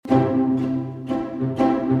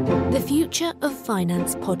Future of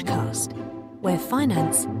Finance podcast, where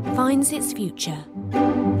finance finds its future.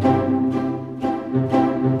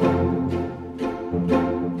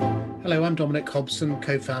 Hello, I'm Dominic Hobson,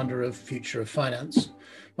 co-founder of Future of Finance.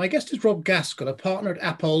 My guest is Rob Gaskell, a partner at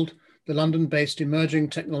Appold, the London-based emerging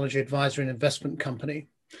technology advisory and investment company.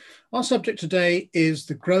 Our subject today is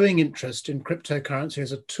the growing interest in cryptocurrency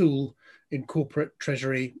as a tool in corporate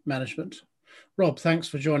treasury management. Rob, thanks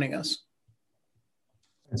for joining us.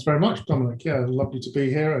 Thanks very much, Dominic. Yeah, lovely to be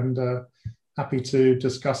here and happy to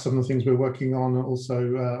discuss some of the things we're working on, and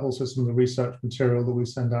also some of the research material that we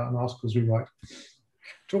send out and articles we write.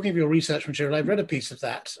 Talking of your research material, I've read a piece of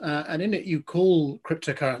that, and in it you call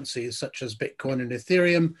cryptocurrencies such as Bitcoin and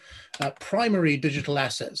Ethereum primary digital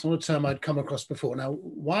assets, not a term I'd come across before. Now,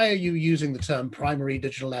 why are you using the term primary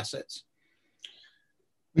digital assets?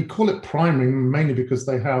 We call it primary mainly because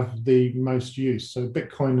they have the most use. So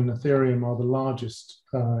Bitcoin and Ethereum are the largest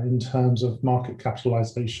in terms of market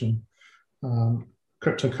capitalization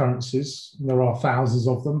cryptocurrencies. There are thousands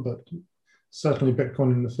of them, but certainly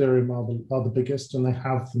Bitcoin and Ethereum are the biggest, and they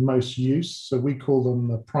have the most use. So we call them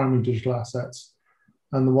the primary digital assets,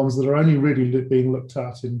 and the ones that are only really being looked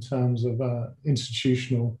at in terms of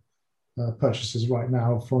institutional purchases right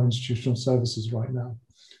now, for institutional services right now.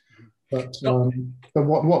 But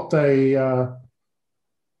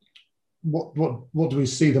what do we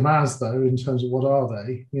see them as, though, in terms of what are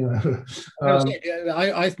they? You know,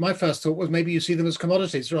 my first thought was maybe you see them as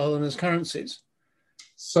commodities rather than as currencies.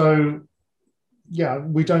 So, yeah,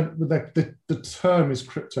 we don't. The term is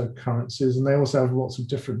cryptocurrencies, and they also have lots of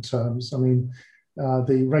different terms. I mean,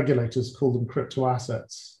 the regulators call them crypto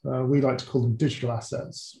assets. We like to call them digital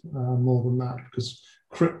assets more than that, because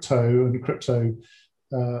crypto,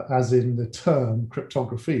 as in the term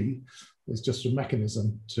cryptography, is just a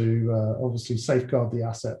mechanism to obviously safeguard the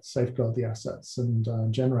assets,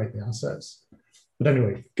 and generate the assets. But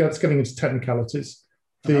anyway, it's getting into technicalities.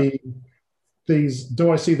 Do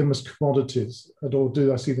I see them as commodities, or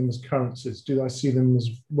do I see them as currencies? Do I see them as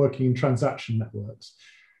working in transaction networks?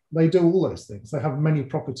 They do all those things. They have many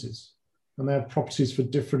properties, and they have properties for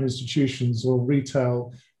different institutions or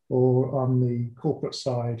retail, or on the corporate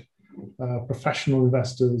side. Professional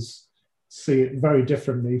investors see it very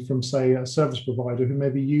differently from, say, a service provider who may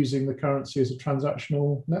be using the currency as a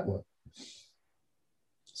transactional network.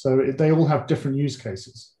 So they all have different use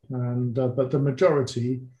cases, and but the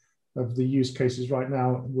majority of the use cases right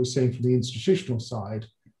now we're seeing from the institutional side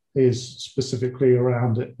is specifically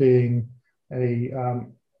around it being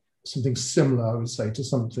something similar, I would say, to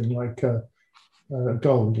something like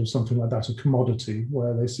gold or something like that, a commodity,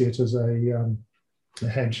 where they see it as a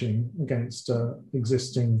hedging against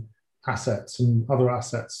existing assets and other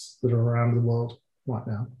assets that are around the world right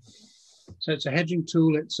now. So it's a hedging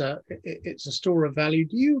tool. It's a store of value.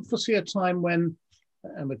 Do you foresee a time when,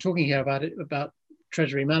 and we're talking here about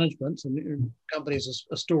treasury management, and companies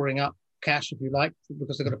are storing up cash, if you like,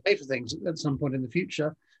 because they've got to pay for things at some point in the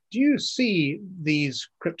future. Do you see these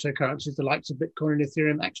cryptocurrencies, the likes of Bitcoin and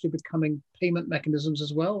Ethereum, actually becoming payment mechanisms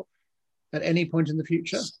as well at any point in the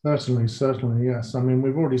future? Certainly, yes. I mean,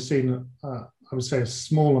 we've already seen, I would say, a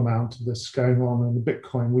small amount of this going on in the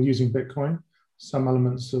Bitcoin. We're using Bitcoin, some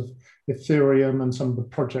elements of Ethereum, and some of the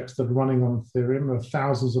projects that are running on Ethereum. There are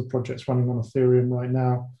thousands of projects running on Ethereum right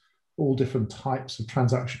now, all different types of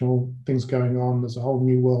transactional things going on. There's a whole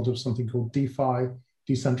new world of something called DeFi,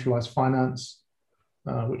 decentralized finance,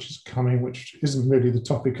 which is coming, which isn't really the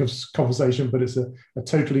topic of conversation, but it's a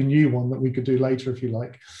totally new one that we could do later if you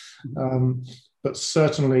like. But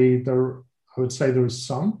certainly I would say there is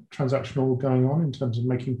some transactional going on in terms of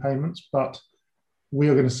making payments, but we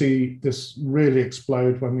are going to see this really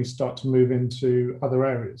explode when we start to move into other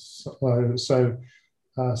areas. So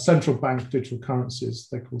central bank digital currencies,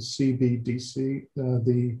 they're called CBDC.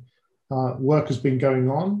 The work has been going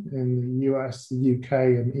on in the US, the UK,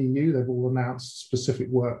 and EU. They've all announced specific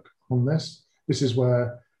work on this. This is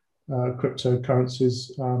where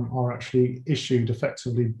cryptocurrencies are actually issued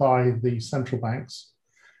effectively by the central banks.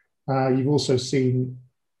 You've also seen,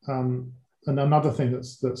 and another thing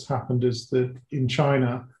that's happened is that in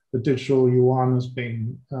China, the digital yuan has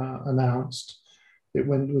been announced. It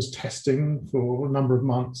was testing for a number of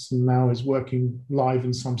months and now is working live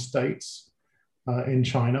in some states in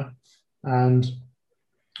China. And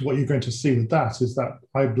what you're going to see with that is that,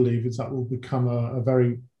 I believe, is that will become a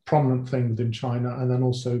very prominent thing within China, and then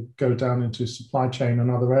also go down into supply chain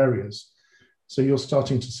and other areas. So you're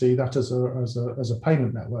starting to see that as a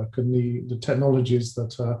payment network, and the technologies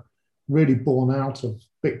that are really born out of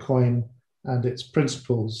Bitcoin and its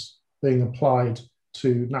principles being applied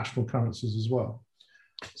to national currencies as well.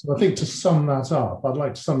 So I think to sum that up, I'd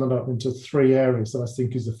like to sum that up into three areas that I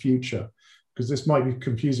think is the future, because this might be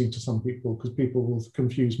confusing to some people, because people will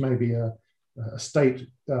confuse maybe a state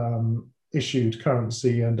issued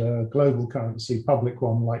currency and a global currency, public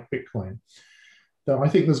one like Bitcoin. I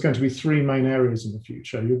think there's going to be three main areas in the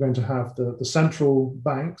future. You're going to have the central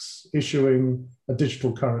banks issuing a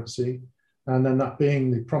digital currency, and then that being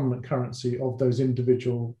the prominent currency of those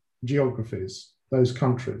individual geographies, those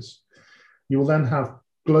countries. You will then have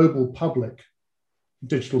global public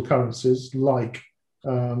digital currencies like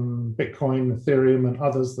Bitcoin, Ethereum, and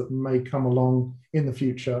others that may come along in the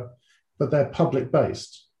future, but they're public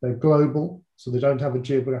based. They're global, so they don't have a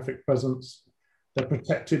geographic presence. They're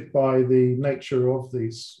protected by the nature of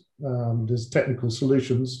these technical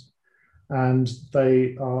solutions, and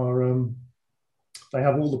they are they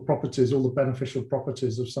have all the properties, all the beneficial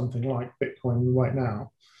properties of something like Bitcoin right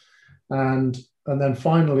now. And then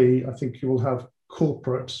finally, I think you will have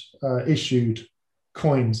corporate issued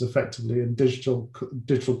coins effectively in digital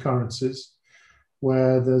currencies,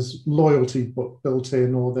 where there's loyalty built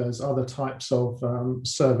in, or there's other types of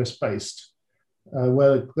service-based,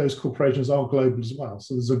 where those corporations are global as well.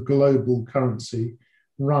 So there's a global currency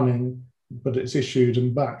running, but it's issued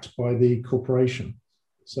and backed by the corporation.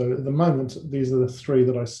 So at the moment, these are the three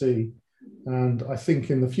that I see. And I think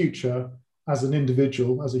in the future, as an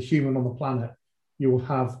individual, as a human on the planet, you will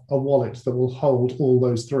have a wallet that will hold all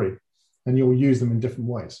those three, and you'll use them in different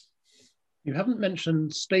ways. You haven't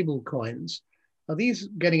mentioned stable coins. Are these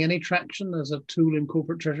getting any traction as a tool in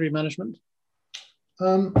corporate treasury management?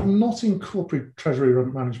 Not in corporate treasury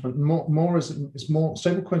management. More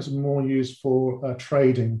stable coins are more used for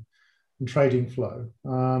trading and trading flow.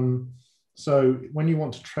 So when you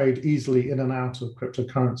want to trade easily in and out of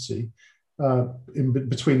cryptocurrency,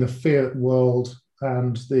 between the fiat world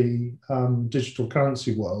and the digital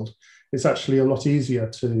currency world, it's actually a lot easier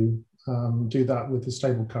to do that with the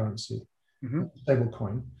stable currency, stable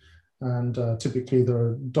coin. And typically there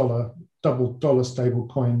are double dollar stable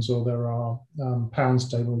coins, or there are pound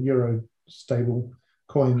stable, euro stable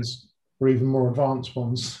coins, or even more advanced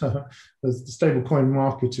ones. The stable coin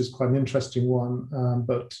market is quite an interesting one,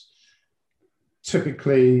 but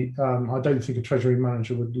typically I don't think a treasury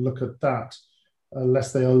manager would look at that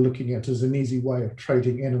unless they are looking at it as an easy way of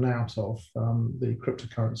trading in and out of the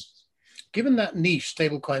cryptocurrencies. Given that niche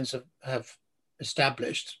stablecoins have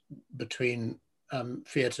established between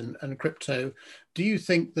fiat and crypto, do you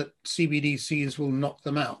think that CBDCs will knock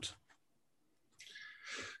them out?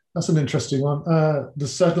 That's an interesting one.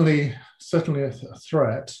 There's certainly a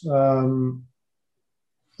threat.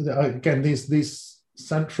 Again, these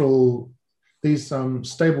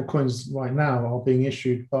stable coins right now are being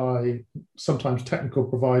issued by sometimes technical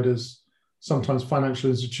providers, sometimes financial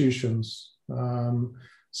institutions.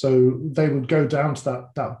 So they would go down to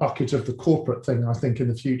that bucket of the corporate thing, I think, in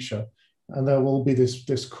the future. And there will be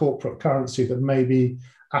this corporate currency that may be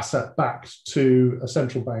asset backed to a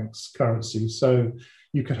central bank's currency. So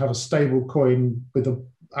you could have a stable coin with an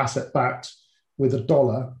asset backed with a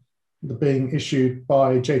dollar being issued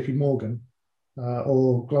by JP Morgan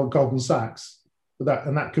or Goldman Sachs.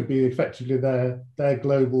 And that could be effectively their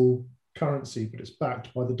global currency, but it's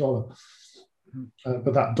backed by the dollar.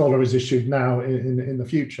 But that dollar is issued now in the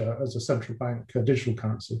future as a central bank digital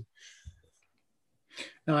currency.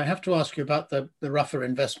 Now, I have to ask you about the rougher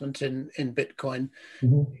investment in Bitcoin.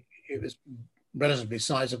 Mm-hmm. It was relatively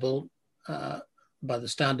sizable by the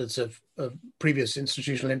standards of previous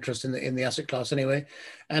institutional interest in the asset class anyway.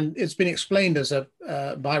 And it's been explained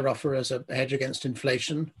by Ruffer as a hedge against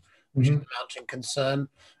inflation, which is a mounting concern,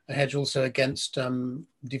 a hedge also against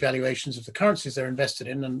devaluations of the currencies they're invested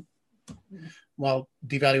in. And while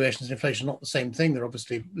devaluations and inflation are not the same thing, they're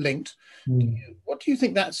obviously linked. What do you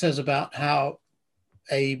think that says about how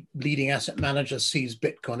a leading asset manager sees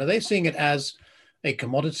Bitcoin? Are they seeing it as a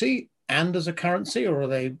commodity and as a currency, or are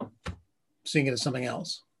they seeing it as something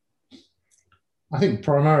else? I think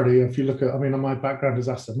primarily, if you look at, my background is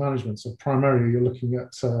asset management, so primarily you're looking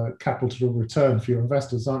at capital return for your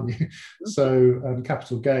investors, aren't you? So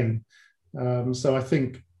capital gain. So I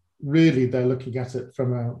think really they're looking at it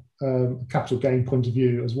from a capital gain point of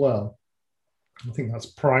view as well. I think that's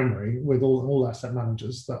primary with all asset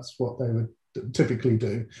managers. That's what they would typically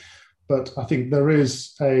do. But I think there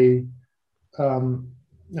is an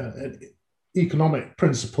economic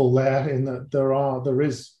principle there, in that there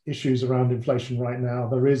is issues around inflation right now.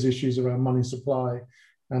 There is issues around money supply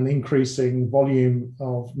and increasing volume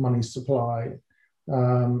of money supply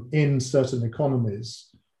in certain economies.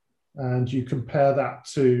 And you compare that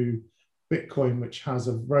to Bitcoin, which has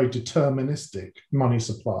a very deterministic money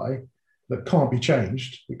supply that can't be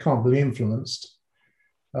changed, it can't be influenced.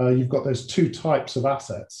 you've got those two types of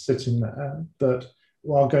assets sitting there that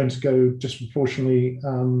are going to go disproportionately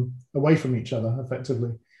away from each other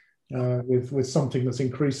effectively, with something that's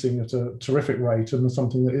increasing at a terrific rate and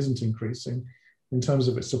something that isn't increasing in terms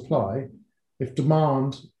of its supply. If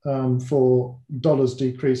demand for dollars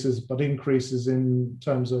decreases but increases in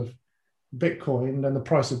terms of Bitcoin, then the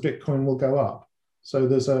price of Bitcoin will go up. So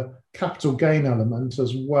there's a capital gain element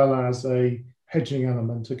as well as a hedging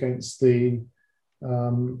element against the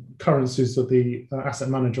currencies that the asset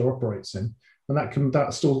manager operates in. And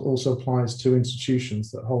that still also applies to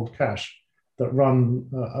institutions that hold cash, that run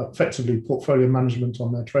effectively portfolio management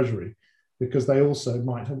on their treasury, because they also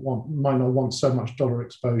might not want so much dollar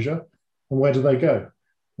exposure. And where do they go?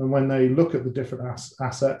 And when they look at the different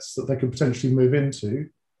assets that they could potentially move into,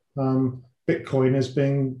 Bitcoin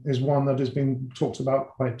is one that is being talked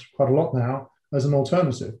about quite a lot now as an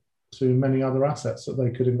alternative to many other assets that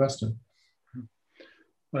they could invest in.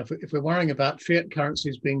 Well, if we're worrying about fiat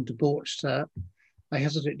currencies being debauched, I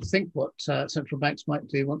hesitate to think what central banks might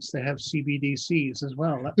do once they have CBDCs as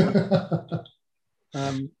well.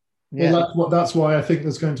 Well, that's why I think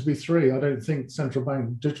there's going to be three. I don't think central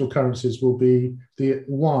bank digital currencies will be the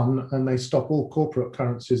one, and they stop all corporate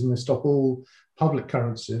currencies and they stop all public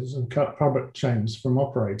currencies and public chains from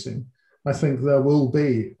operating. I think there will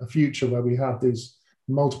be a future where we have these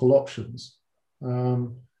multiple options,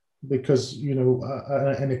 because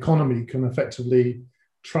an economy can effectively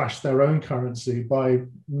trash their own currency by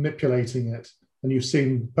manipulating it, and you've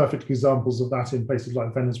seen perfect examples of that in places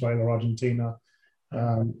like Venezuela, Argentina.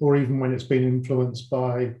 Or even when it's been influenced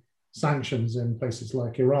by sanctions in places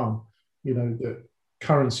like Iran, the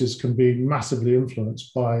currencies can be massively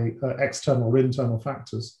influenced by external or internal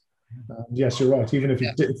factors. Yes, you're right. Even if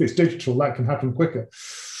it's digital, that can happen quicker.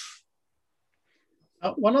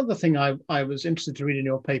 One other thing I was interested to read in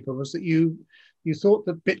your paper was that you thought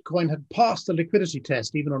that Bitcoin had passed the liquidity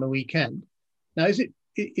test even on a weekend. Now, is it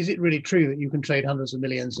really true that you can trade hundreds of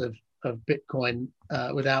millions of Bitcoin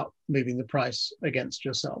without moving the price against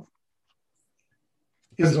yourself?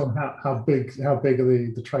 Depends on how big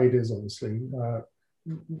the trade is, obviously.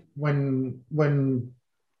 When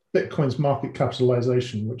Bitcoin's market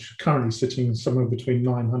capitalization, which is currently sitting somewhere between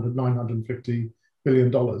 $950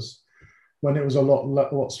 billion, when it was a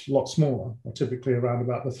lot smaller, or typically around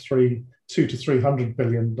about the $200 to $300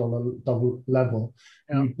 billion level,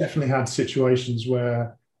 you definitely had situations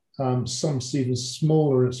where some even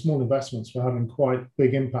small investments were having quite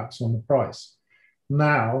big impacts on the price.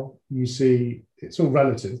 Now you see, it's all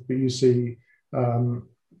relative, but you see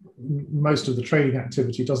most of the trading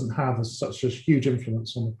activity doesn't have such a huge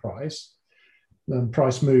influence on the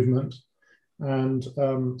price movement, and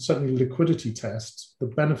certainly liquidity tests. The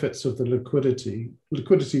benefits of the liquidity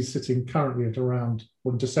is sitting currently at around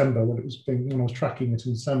December, when I was tracking it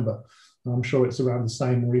in December. I'm sure it's around the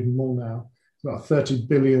same or even more now. About $30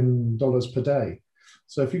 billion per day.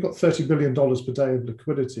 So if you've got $30 billion per day of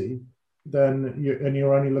liquidity, then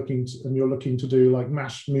you're looking to do like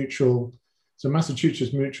Mass Mutual. So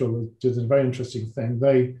Massachusetts Mutual did a very interesting thing.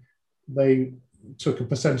 They took a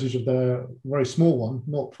percentage of their very small one,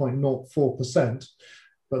 0.04%,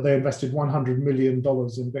 but they invested $100 million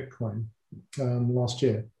in Bitcoin last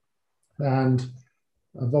year, and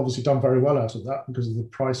have obviously done very well out of that because of the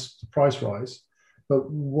price rise. But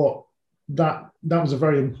that was a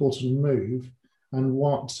very important move, and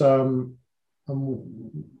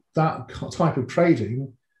that type of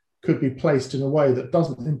trading could be placed in a way that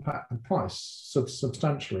doesn't impact the price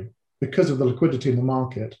substantially because of the liquidity in the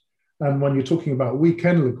market. And when you're talking about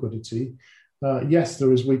weekend liquidity, yes,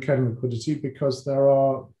 there is weekend liquidity because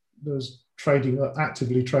there's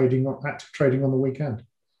active trading on the weekend.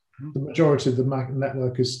 The majority of the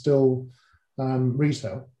network is still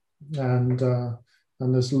retail, and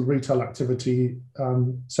there's retail activity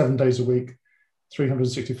 7 days a week,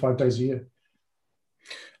 365 days a year.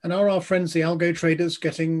 And are our friends, the algo traders,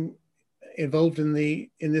 getting involved in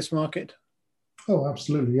this market? Oh,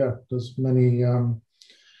 absolutely, yeah. There's many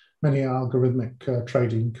algorithmic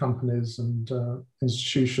trading companies and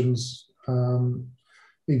institutions,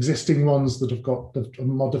 existing ones that have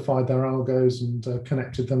modified their algos and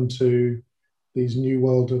connected them to these new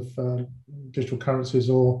world of digital currencies,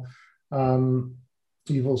 or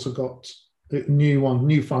you've also got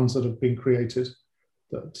new funds that have been created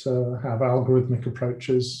that have algorithmic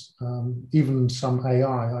approaches, even some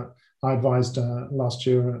AI. I advised last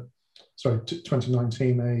year,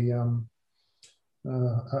 2019, an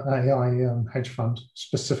AI hedge fund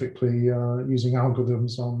specifically using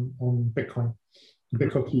algorithms on Bitcoin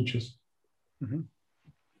futures. Mm-hmm.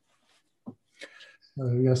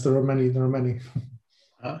 Yes, there are many.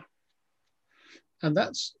 and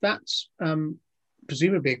that's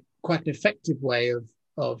presumably quite an effective way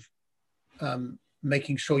of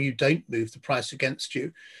making sure you don't move the price against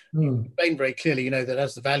you. You explained very clearly, that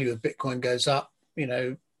as the value of Bitcoin goes up,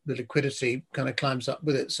 the liquidity kind of climbs up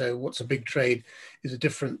with it. So what's a big trade is a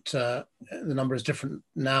different, the number is different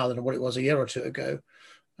now than what it was a year or two ago.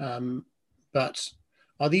 But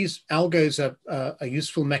are these algos a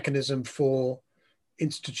useful mechanism for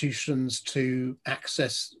institutions to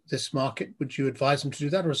access this market? Would you advise them to do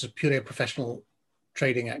that, or is it purely a professional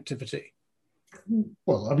trading activity?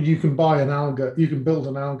 Well, I mean, you can buy an algo, you can build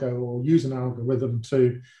an algo or use an algorithm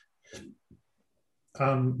to,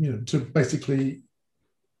 to basically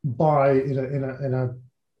buy in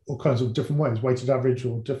all kinds of different ways, weighted average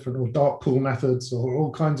or dark pool methods, or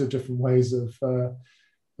all kinds of different ways of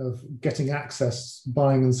getting access,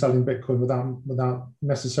 buying and selling Bitcoin without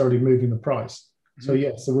necessarily moving the price. Mm-hmm. So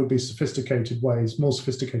yes, there would be more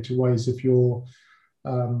sophisticated ways if you're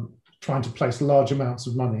trying to place large amounts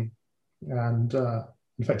of money and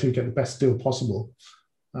effectively get the best deal possible.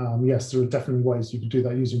 Yes, there are definitely ways you can do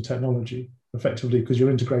that using technology effectively, because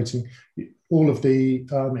you're integrating all of the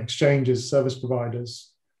exchanges, service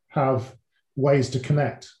providers have ways to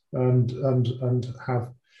connect and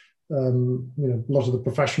have a lot of the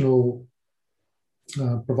professional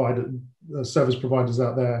service providers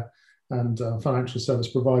out there and financial service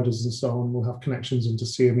providers and so on will have connections into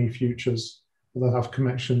CME futures. They'll have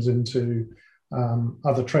connections into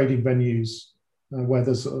other trading venues where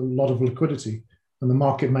there's a lot of liquidity, and the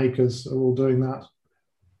market makers are all doing that.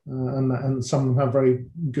 And some of them have very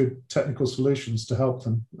good technical solutions to help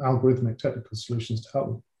them, algorithmic technical solutions to help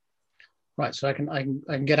them. Right. So I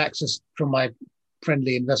can get access from my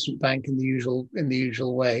friendly investment bank in the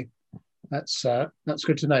usual way. That's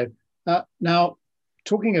good to know. Now,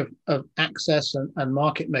 talking of access and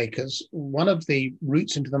market makers, one of the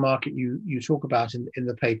routes into the market you talk about in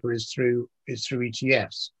the paper is through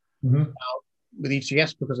ETFs. Mm-hmm. Now, with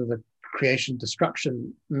ETFs, because of the creation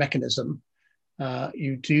destruction mechanism,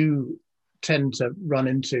 you do tend to run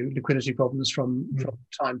into liquidity problems from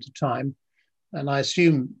time to time, and I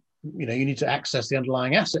assume you need to access the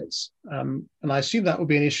underlying assets, and I assume that would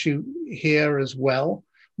be an issue here as well.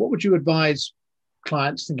 What would you advise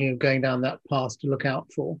clients thinking of going down that path to look out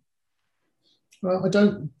for? Well,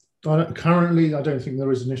 currently I don't think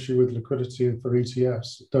there is an issue with liquidity for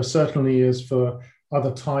ETFs. There certainly is for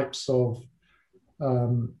other types of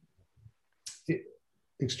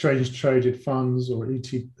exchange traded funds or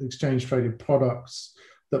exchange traded products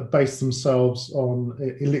that base themselves on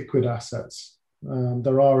illiquid assets.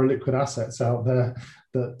 There are illiquid assets out there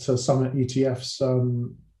that some ETFs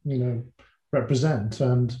represent,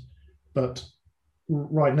 but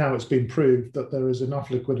right now it's been proved that there is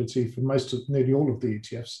enough liquidity for nearly all of the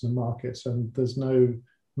ETFs in the market, and there's no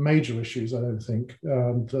major issues, I don't think,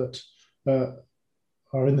 that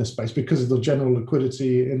are in this space because of the general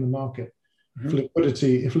liquidity in the market. Mm-hmm.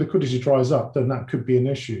 If liquidity dries up, then that could be an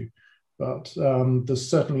issue, but there's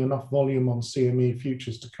certainly enough volume on CME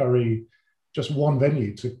futures to carry just one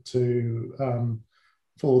venue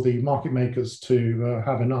for the market makers to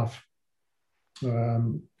have enough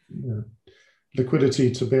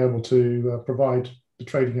liquidity to be able to provide the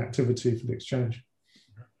trading activity for the exchange.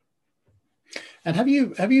 And have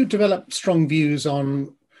you developed strong views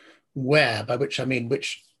on where, by which I mean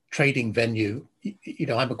which trading venue?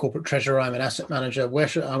 I'm a corporate treasurer, I'm an asset manager.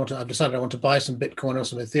 I've decided I want to buy some Bitcoin or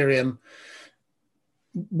some Ethereum.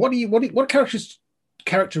 What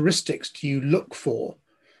characteristics do you look for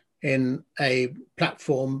in a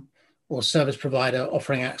platform or service provider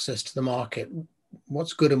offering access to the market?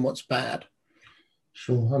 What's good and what's bad?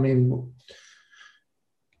 Sure. I mean,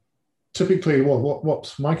 typically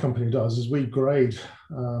what my company does is we grade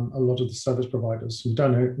a lot of the service providers. We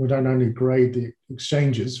don't only grade the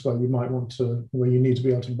exchanges where you need to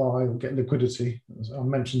be able to buy or get liquidity. As I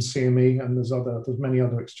mentioned CME, and there's many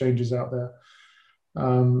other exchanges out there.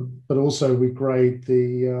 But also we grade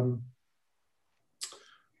the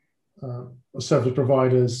service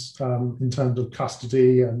providers in terms of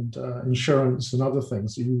custody and insurance and other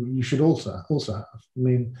things you should also have. I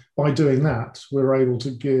mean, by doing that, we're able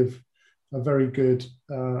to give a very good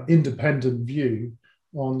independent view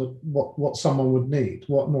on what someone would need,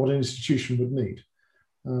 what an institution would need,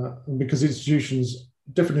 because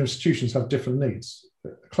different institutions have different needs.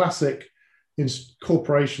 Classic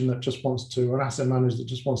corporation that just wants to, or an asset manager that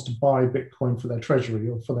just wants to buy Bitcoin for their treasury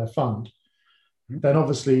or for their fund, then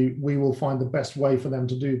obviously we will find the best way for them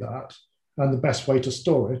to do that, and the best way to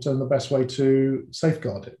store it, and the best way to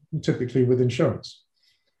safeguard it, typically with insurance.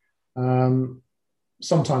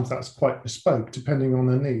 Sometimes that's quite bespoke, depending on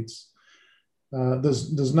their needs.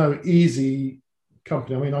 There's no easy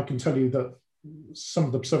company. I mean, I can tell you that some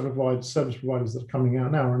of the service providers that are coming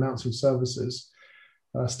out now are announcing services.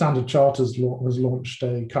 Standard Chartered has launched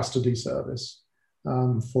a custody service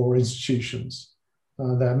for institutions.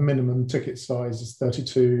 Their minimum ticket size is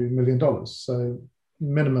 $32 million. So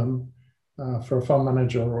minimum for a fund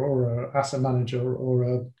manager or an asset manager or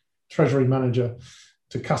a treasury manager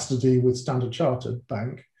to custody with Standard Chartered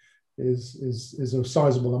Bank is a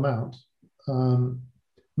sizable amount,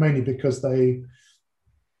 mainly because they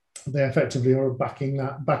effectively are backing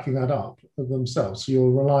that up themselves. So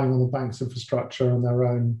you're relying on the bank's infrastructure and their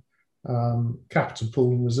own capital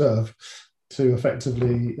pool and reserve to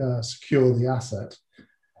effectively secure the asset.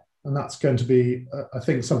 And that's going to be, I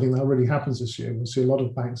think, something that really happens this year. We'll see a lot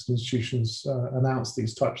of banks and institutions announce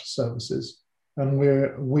these types of services. And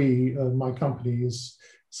my company is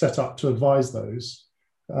set up to advise those,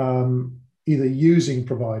 either using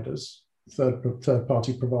providers,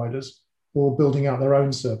 third-party providers, or building out their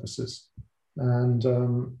own services. And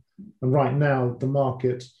right now, the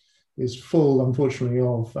market is full, unfortunately,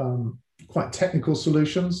 of quite technical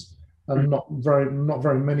solutions. And not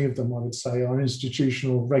very many of them, I would say, are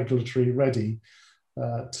institutional, regulatory ready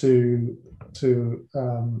to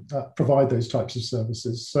provide those types of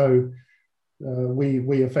services. So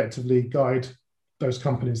we effectively guide those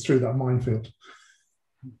companies through that minefield.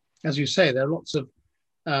 As you say, there are lots of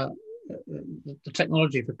the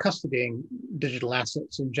technology for custodying digital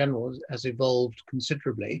assets in general has evolved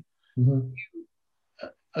considerably. Mm-hmm.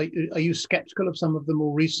 Are you skeptical of some of the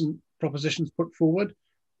more recent propositions put forward?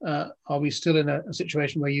 Are we still in a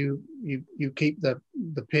situation where you keep the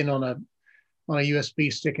pin on a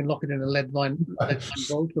USB stick and lock it in a lead line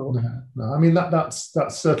bolt? Or? No. I mean that's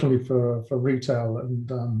certainly for retail,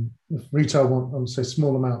 and if retail want, I would say,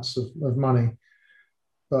 small amounts of money.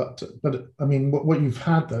 But I mean, what you've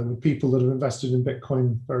had though with people that have invested in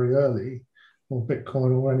Bitcoin very early, or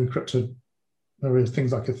Bitcoin or any crypto, or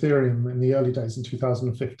things like Ethereum in the early days in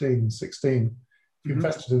 2015, 16. If you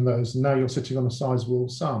invested in those and now you're sitting on a sizable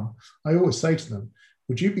sum, I always say to them,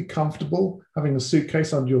 would you be comfortable having a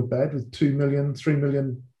suitcase under your bed with 2 million, 3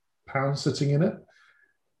 million pounds sitting in it?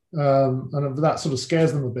 And that sort of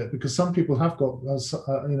scares them a bit, because some people have got,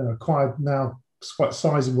 acquired now quite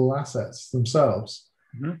sizable assets themselves,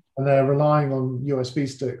 and they're relying on USB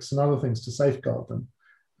sticks and other things to safeguard them.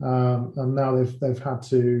 And now they've had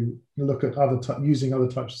to look at using other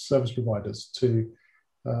types of service providers to,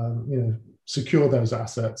 secure those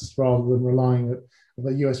assets rather than relying on a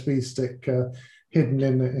USB stick hidden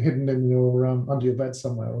in your under your bed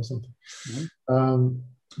somewhere or something.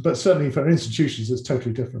 But certainly for institutions, it's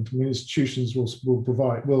totally different. I mean, institutions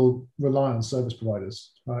will rely on service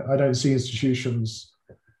providers. I don't see institutions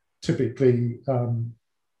typically,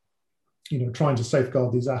 trying to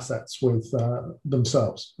safeguard these assets with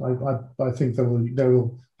themselves. I think they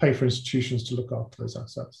will pay for institutions to look after those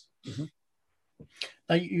assets. Mm-hmm.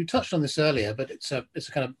 Now, you touched on this earlier, but it's a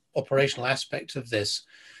kind of operational aspect of this,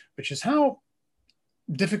 which is how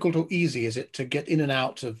difficult or easy is it to get in and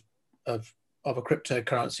out of a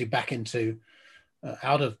cryptocurrency back into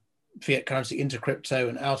out of fiat currency into crypto,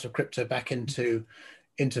 and out of crypto back into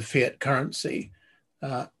fiat currency?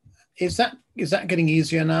 Is that getting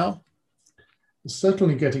easier now? It's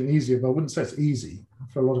certainly getting easier, but I wouldn't say it's easy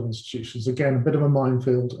for a lot of institutions. Again, a bit of a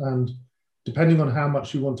minefield, and depending on how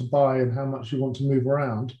much you want to buy and how much you want to move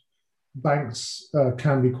around, banks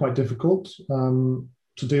can be quite difficult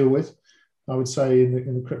to deal with, I would say,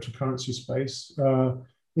 in the cryptocurrency space.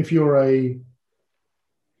 If you're a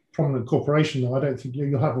prominent corporation, though, I don't think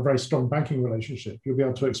you'll have a very strong banking relationship. You'll be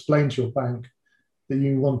able to explain to your bank that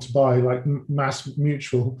you want to buy, like Mass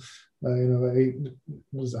Mutual, a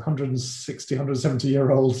 160,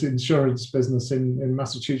 170-year-old insurance business in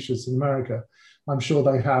Massachusetts in America. I'm sure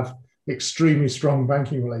they have extremely strong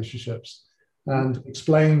banking relationships, and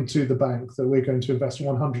explain to the bank that we're going to invest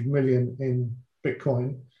 100 million in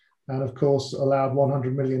Bitcoin, and of course allowed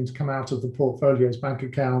 100 million to come out of the portfolio's bank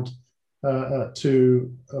account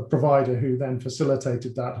to a provider who then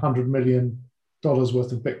facilitated that $100 million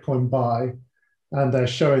worth of Bitcoin buy. And they're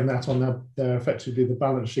showing that on their effectively the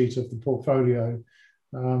balance sheet of the portfolio,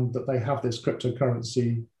 that they have this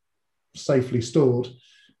cryptocurrency safely stored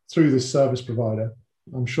through this service provider.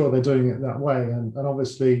 I'm sure they're doing it that way. And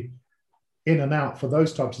obviously in and out for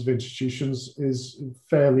those types of institutions is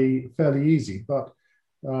fairly easy, but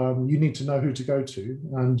you need to know who to go to,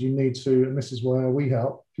 and you need to, and this is where we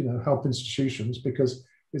help institutions, because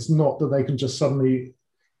it's not that they can just suddenly,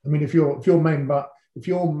 I mean, if you're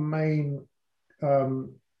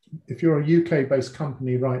a UK-based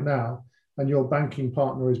company right now and your banking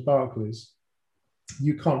partner is Barclays,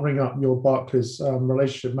 you can't ring up your Barclays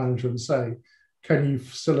relationship manager and say, can you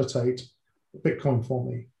facilitate Bitcoin for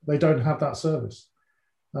me? They don't have that service.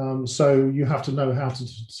 So you have to know how to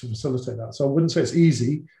facilitate that. So I wouldn't say it's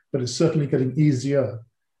easy, but it's certainly getting easier.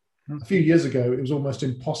 A few years ago, it was almost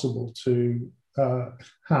impossible to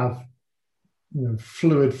have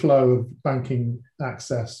fluid flow of banking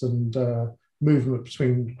access and movement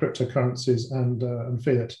between cryptocurrencies and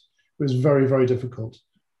fiat. It was very, very difficult.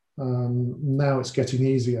 Now it's getting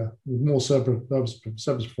easier with more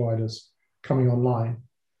service providers coming online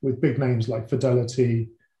with big names like Fidelity,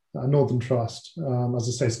 Northern Trust, as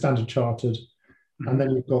I say, Standard Chartered. And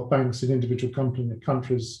then you've got banks in individual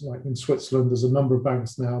countries, like in Switzerland. There's a number of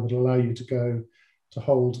banks now that allow you to go to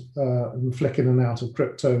hold and flick in and out of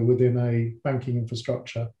crypto within a banking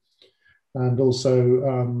infrastructure. And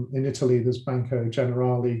also in Italy, there's Banco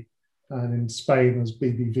Generali, and in Spain, there's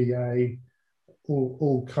BBVA,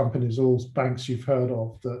 all companies, all banks you've heard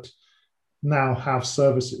of that now have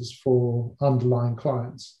services for underlying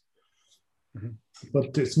clients.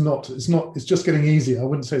 But it's just getting easier. I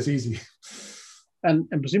wouldn't say it's easy. And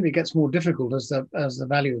presumably it gets more difficult as the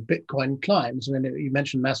value of Bitcoin climbs. I mean, you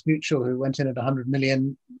mentioned MassMutual, who went in at 100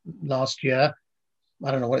 million last year.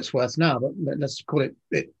 I don't know what it's worth now, but let's call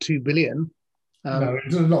it 2 billion. No,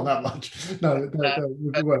 it's not that much. No,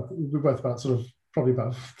 we're worth about probably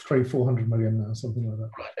about 300-400 million now, something like that.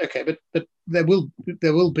 Right. Okay, but there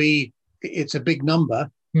will be. It's a big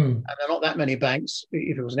number, and there are not that many banks.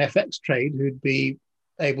 If it was an FX trade, who'd be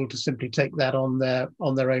able to simply take that on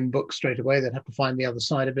their own book straight away. They'd have to find the other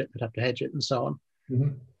side of it. They'd have to hedge it and so on.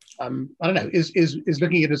 I don't know. Is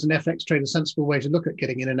looking at it as an FX trade a sensible way to look at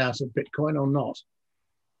getting in and out of Bitcoin or not?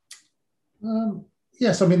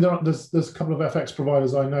 Yes, I mean there's a couple of FX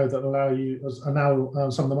providers I know that allow you, are now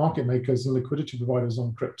some of the market makers and liquidity providers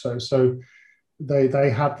on crypto. So they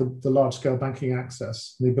have the large scale banking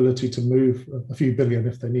access, the ability to move a few billion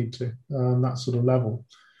if they need to, that sort of level.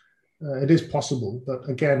 It is possible, but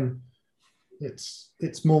again,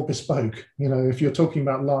 it's more bespoke. If you're talking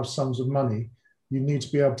about large sums of money, you need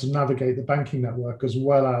to be able to navigate the banking network as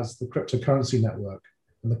well as the cryptocurrency network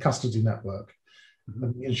and the custody network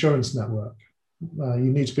and the insurance network.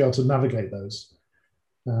 You need to be able to navigate those.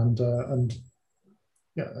 And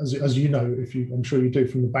yeah, as you know, I'm sure you do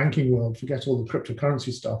from the banking world, forget all the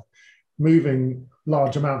cryptocurrency stuff. Moving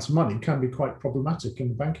large amounts of money can be quite problematic in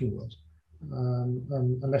the banking world.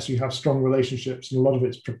 Unless you have strong relationships, and a lot of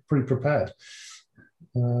it's pre-prepared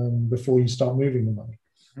before you start moving the money.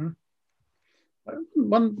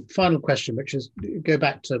 One final question, which is go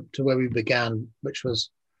back to where we began, which was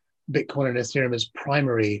Bitcoin and Ethereum as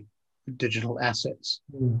primary digital assets.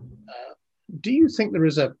 Do you think there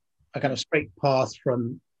is a kind of straight path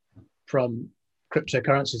from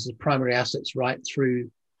cryptocurrencies as primary assets right through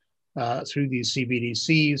these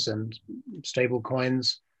CBDCs and stable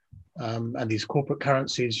coins? And these corporate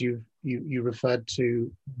currencies you referred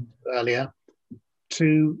to earlier,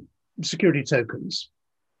 to security tokens?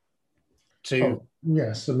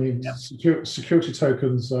 Yes, I mean, security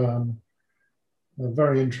tokens are a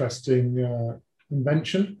very interesting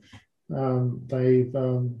invention. They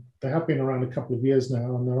have been around a couple of years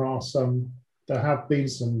now, and there have been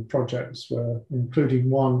some projects where, including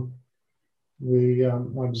one, I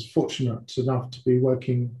was fortunate enough to be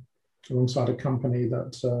working alongside a company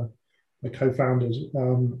that I co-founded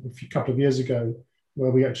a couple of years ago,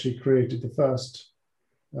 where we actually created the first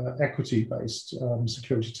equity-based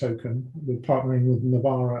security token. We're partnering with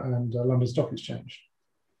Novara and London Stock Exchange.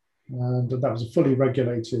 And that was a fully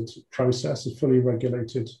regulated process, a fully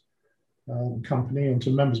regulated company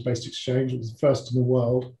onto a members-based exchange. It was the first in the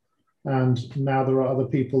world. And now there are other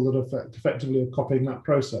people that are effectively copying that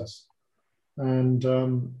process. And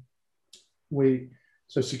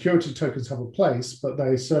so security tokens have a place, but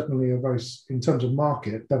they certainly are in terms of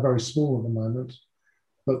market, they're very small at the moment.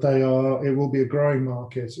 But it will be a growing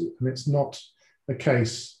market, and it's not a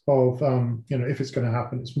case of, if it's going to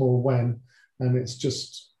happen, it's more when, and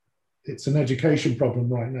it's an education problem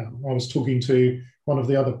right now. I was talking to one of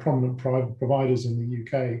the other prominent private providers in the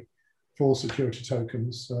UK for security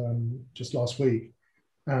tokens just last week,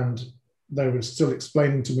 and they were still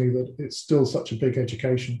explaining to me that it's still such a big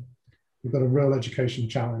education. We've got a real education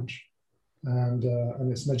challenge, and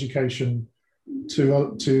it's an education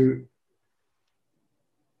to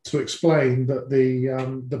explain that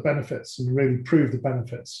the benefits and really prove the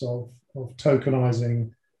benefits of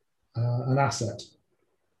tokenizing an asset.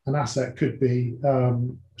 An asset could be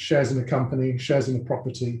shares in a company, shares in a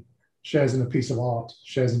property, shares in a piece of art,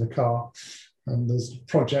 shares in a car, and there's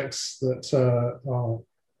projects that are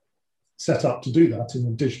set up to do that in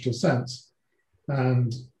a digital sense.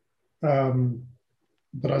 And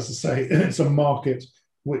but as I say, it's a market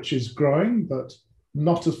which is growing, but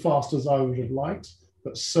not as fast as I would have liked.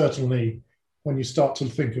 But certainly, when you start to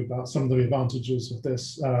think about some of the advantages of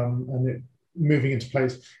this and it moving into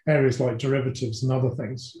place, areas like derivatives and other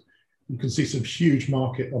things, you can see some huge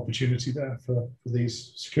market opportunity there for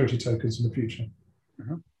these security tokens in the future.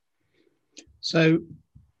 Mm-hmm. So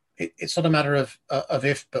it's not a matter of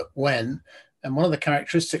if, but when. And one of the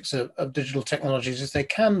characteristics of digital technologies is they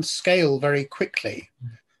can scale very quickly.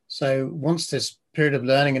 So once this period of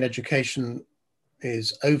learning and education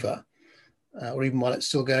is over, or even while it's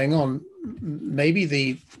still going on,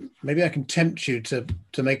 maybe I can tempt you to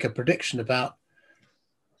make a prediction about.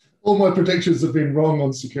 All my predictions have been wrong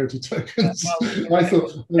on security tokens. I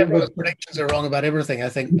thought everyone's predictions are wrong about everything, I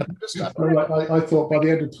think. But I thought by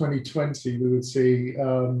the end of 2020 we would see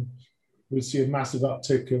a massive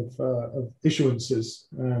uptick of issuances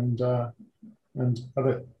and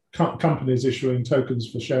other companies issuing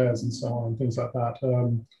tokens for shares and so on, things like that.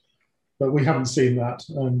 But we haven't seen that,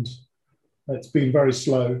 and it's been very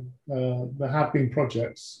slow. There have been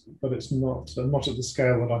projects, but it's not at the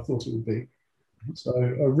scale that I thought it would be. So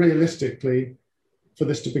realistically, for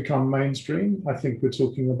this to become mainstream, I think we're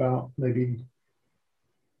talking about maybe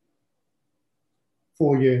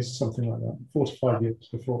 4 years, something like that, 4 to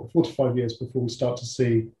 5 years before we start to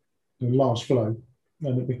see large flow,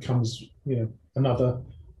 and it becomes another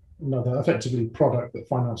effectively product that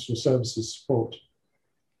financial services support.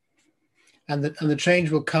 And the change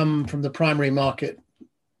will come from the primary market,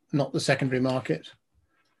 not the secondary market.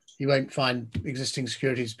 You won't find existing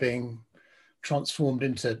securities being transformed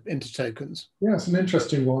into tokens. Yeah, it's an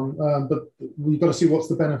interesting one, but we've got to see what's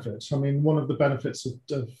the benefit. I mean, one of the benefits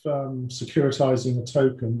of securitizing a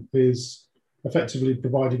token is effectively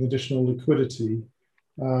providing additional liquidity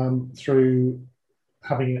through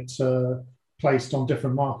having it placed on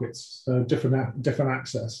different markets, different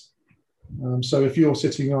access. So if you're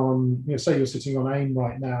sitting on, say you're sitting on AIM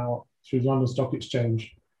right now through the London Stock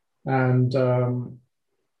Exchange, and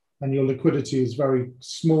your liquidity is very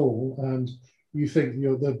small, and you think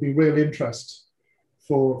there'd be real interest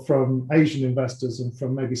from Asian investors and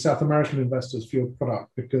from maybe South American investors for your product,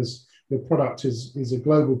 because your product is a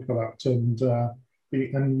global product, and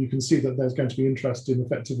you can see that there's going to be interest in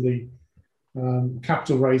effectively additional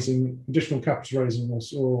capital raising,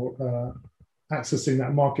 or accessing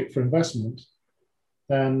that market for investment.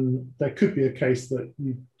 Then there could be a case that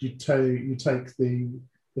you take the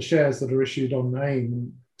shares that are issued on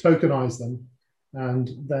AIM, tokenize them, and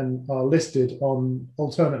then are listed on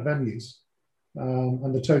alternate venues,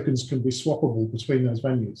 and the tokens can be swappable between those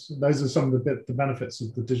venues. Those are some of the benefits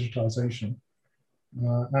of the digitization,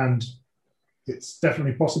 and it's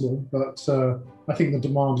definitely possible, but I think the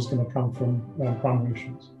demand is going to come from primary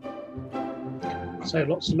issues. So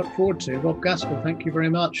lots to look forward to. Rob Gaskell, thank you very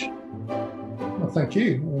much. Well, thank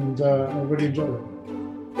you, and I really enjoyed it.